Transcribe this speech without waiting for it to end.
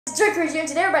It's Drake here, and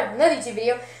today we're back with another YouTube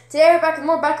video. Today we're back with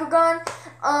more Bakugan.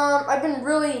 I've been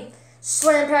really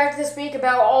slam-packed this week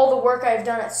about all the work I've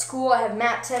done at school. I have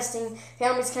map testing,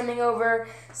 family's coming over,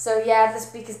 so yeah,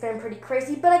 this week has been pretty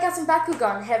crazy. But I got some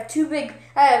Bakugan. I have two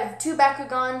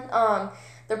Bakugan.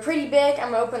 They're pretty big.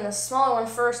 I'm gonna open the smaller one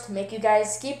first to make you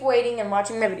guys keep waiting and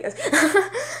watching my videos.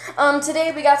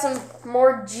 Today we got some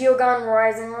more geogan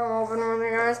rising.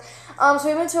 So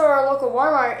we went to our local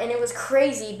Walmart and it was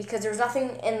crazy because there was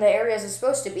nothing in the areas it's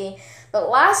supposed to be. But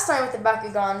last time with the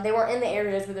Bakugan, they weren't in the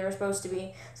areas where they were supposed to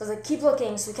be. So I was like, keep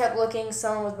looking. So we kept looking.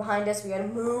 Someone was behind us. We got to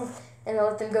move and then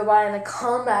let them go by and then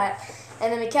come back.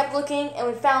 And then we kept looking and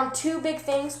we found two big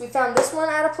things. We found this one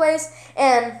at a place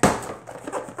and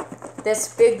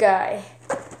this big guy.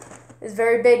 This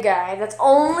very big guy. That's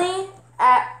only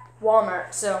at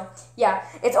Walmart. So yeah,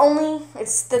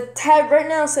 it's the tag right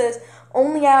now says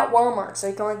only at Walmart, so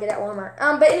you can only get it at Walmart.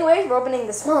 But anyway, we're opening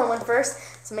the smaller one first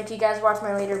to make you guys watch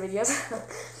my later videos.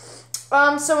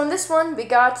 So in this one, we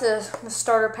got the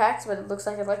starter packs, what it looks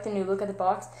like. I like the new look of the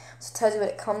box. So it tells you what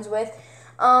it comes with.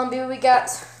 We got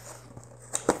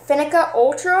Finnica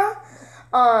Ultra,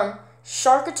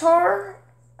 Sharkatar,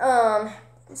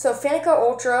 so Finnica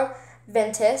Ultra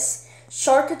Ventus,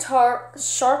 Sharkatar,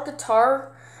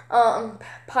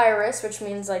 Pyrus, which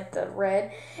means like the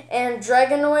red, and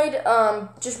Dragonoid,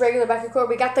 just regular Bakugan.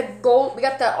 We got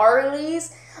the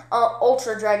Arles,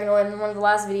 Ultra Dragonoid in one of the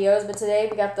last videos, but today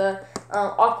we got the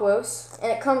Aquos, and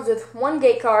it comes with 1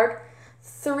 gate card,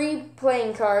 3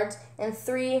 playing cards, and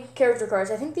 3 character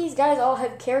cards. I think these guys all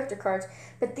have character cards,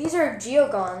 but these are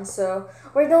geogans, so...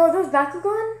 Wait, no, are those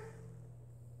Bakugan?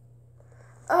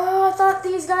 Oh, I thought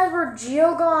these guys were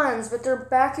geogans, but they're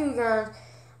Bakugans.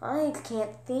 I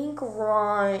can't think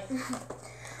right.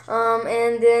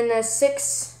 And then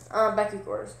 6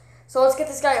 Bakugors. So let's get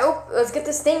this guy let's get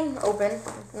this thing open.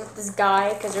 This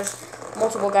guy, because there's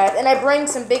multiple guys. And I bring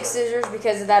some big scissors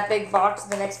because of that big box in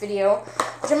the next video,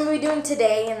 which I'm going to be doing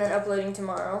today and then uploading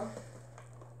tomorrow.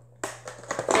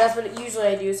 So that's what usually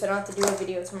I do, so I don't have to do a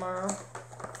video tomorrow.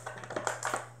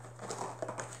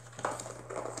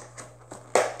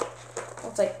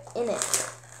 What's like in it?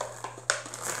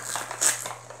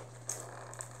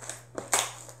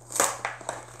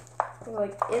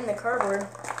 Like in the cardboard.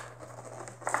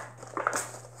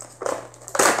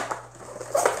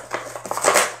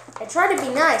 I try to be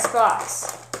nice,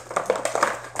 box.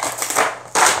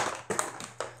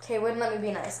 Okay, wouldn't let me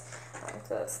be nice.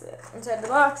 So that's it. Inside the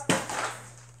box.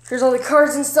 Here's all the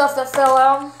cards and stuff that fell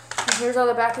out. And here's all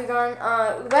the Bakugan.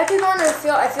 The Bakugan, I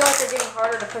feel like they're getting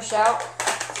harder to push out.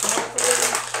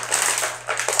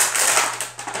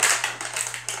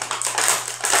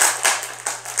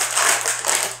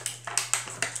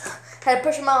 Had to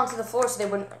push them out onto the floor so they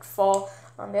wouldn't fall.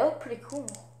 They look pretty cool.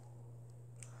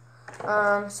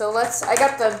 So I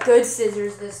got the good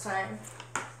scissors this time.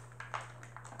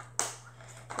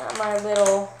 Not my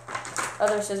little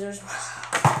other scissors.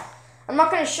 I'm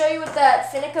not going to show you what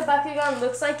that Finnica Bakugan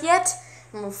looks like yet.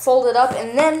 I'm going to fold it up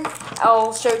and then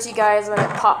I'll show it to you guys when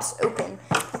it pops open.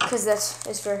 Because that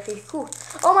is very cool.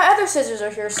 Oh, my other scissors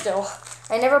are here still.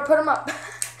 I never put them up.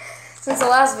 Since the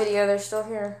last video, they're still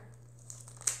here.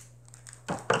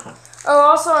 Oh,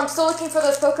 also, I'm still looking for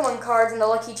those Pokemon cards in the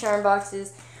Lucky Charm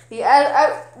boxes.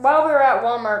 While we were at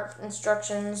Walmart,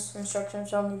 instructions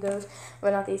showing you those,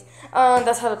 but not these.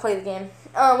 That's how to play the game.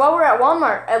 While we were at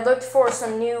Walmart, I looked for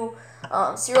some new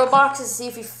cereal boxes to see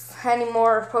if we had any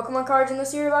more Pokemon cards in the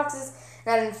cereal boxes,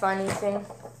 and I didn't find anything.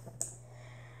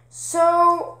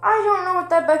 So, I don't know what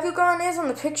that Bakugan is on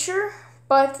the picture,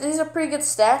 but these are pretty good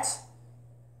stats.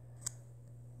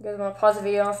 You guys want to pause the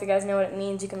video if you guys know what it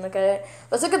means, you can look at it.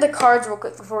 Let's look at the cards real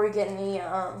quick before we get any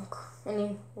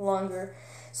longer.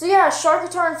 So yeah,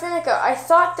 Sharkatar and Finnica. I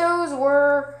thought those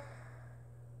were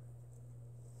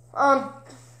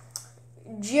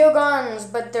geogans,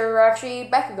 but they're actually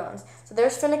Bakugans. So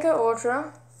there's Finnica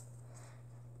Ultra.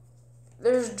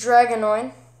 There's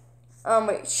Dragonoid.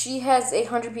 Wait, she has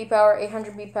 800 B power,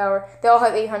 800 B power. They all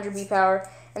have 800 B power.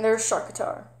 And there's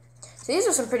Sharkatar. So these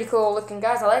are some pretty cool looking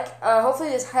guys. I like. Hopefully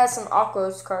this has some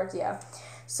Aquos cards. Yeah.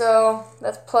 So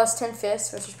that's plus 10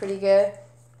 fists, which is pretty good.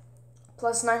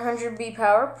 Plus 900 B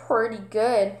power, pretty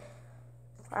good.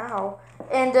 Wow.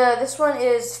 And this one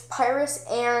is Pyrus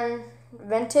and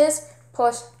Ventus,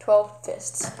 plus 12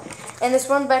 fists. And this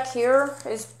one back here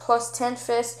is plus 10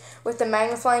 fists with the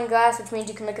magnifying glass, which means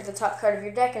you can look at the top card of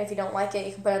your deck, and if you don't like it,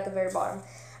 you can put it at the very bottom.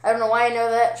 I don't know why I know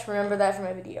that. Just remember that from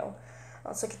my video.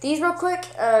 Let's look at these real quick.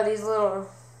 These little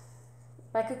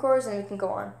Bakugors, and we can go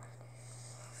on.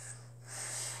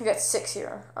 We got 6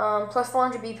 here. Plus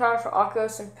 400 B power for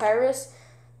Aquos and Pyrus.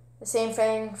 The same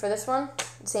thing for this one.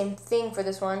 The same thing for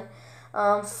this one.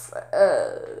 Yeah.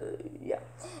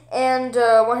 And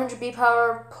 100 B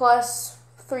power plus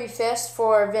 3 fists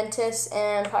for Ventus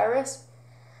and Pyrus.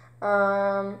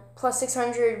 Plus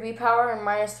 600 B power and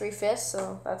minus 3 fists,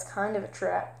 so that's kind of a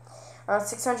trap.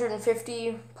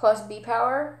 650 plus B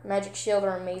power, magic shield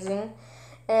are amazing.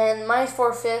 And minus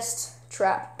 4 fist,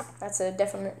 trap. That's a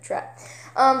definite trap.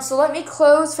 So let me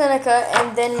close Fenneca,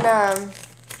 and then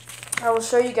I will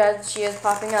show you guys what she is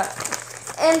popping up.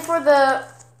 And for the,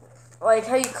 like,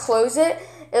 how you close it,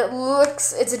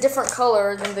 it's a different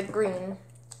color than the green.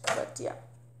 But yeah.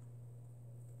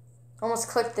 Almost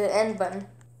clicked the end button.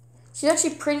 She's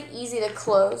actually pretty easy to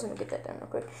close. Let me get that done real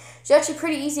quick. She's actually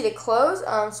pretty easy to close.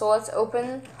 So let's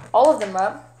open all of them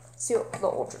up. See what the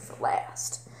ultra for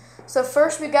last. So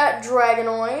first we got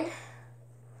Dragonoid.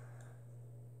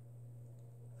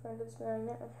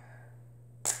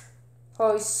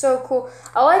 Oh, he's so cool.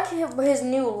 I like his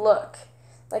new look.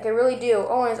 Like, I really do.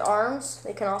 Oh, and his arms,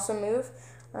 they can also move.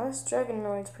 This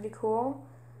Dragonoid's pretty cool.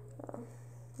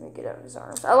 Let me get out of his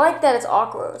arms. I like that it's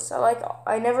Aquos.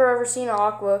 I never ever seen an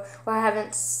Aqua. Well, I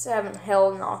haven't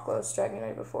held an Aquos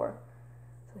Dragonoid before.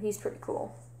 So he's pretty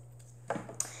cool.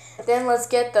 Then let's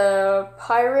get the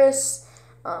Pyrus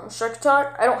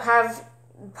Sharkatar. I don't have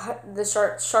the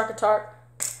Sharkatar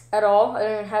at all. I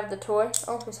don't even have the toy.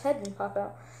 Oh, his head didn't pop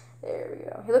out. There we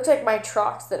go. He looks like my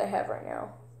Trox that I have right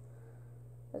now.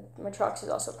 My Trox is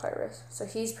also Pyrus, so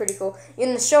he's pretty cool.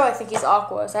 In the show, I think he's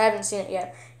Aquos. I haven't seen it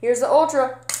yet. Here's the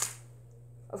Ultra.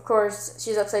 Of course,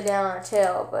 she's upside down on her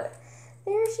tail, but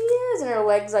there she is, and her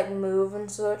legs like move and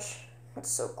such. That's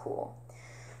so cool.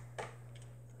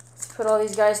 Let's put all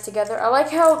these guys together. I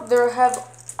like how they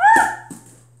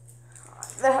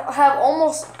have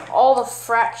almost all the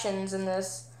fractions in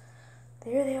this.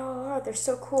 There they all are. They're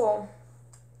so cool.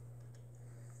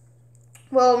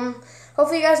 Well,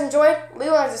 hopefully you guys enjoyed.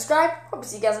 Leave a like, subscribe. Hope to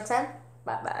see you guys next time.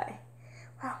 Bye-bye.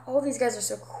 Wow, all these guys are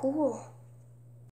so cool.